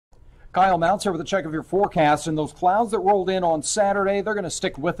Kyle Mounts here with a check of your forecast, and those clouds that rolled in on Saturday, they're going to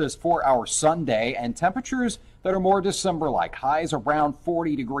stick with us for our Sunday, and temperatures that are more December-like. Highs around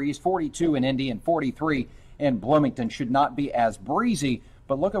 40 degrees, 42 in Indy and 43 in Bloomington. Should not be as breezy,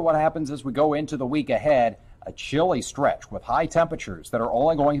 but look at what happens as we go into the week ahead. A chilly stretch with high temperatures that are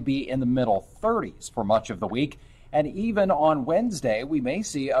only going to be in the middle 30s for much of the week. And even on Wednesday, we may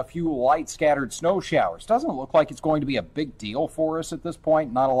see a few light scattered snow showers. Doesn't look like it's going to be a big deal for us at this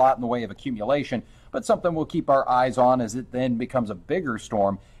point. Not a lot in the way of accumulation, but something we'll keep our eyes on as it then becomes a bigger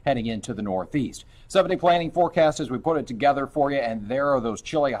storm heading into the northeast. 7-day planning forecast as we put it together for you, and there are those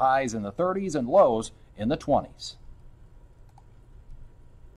chilly highs in the 30s and lows in the 20s.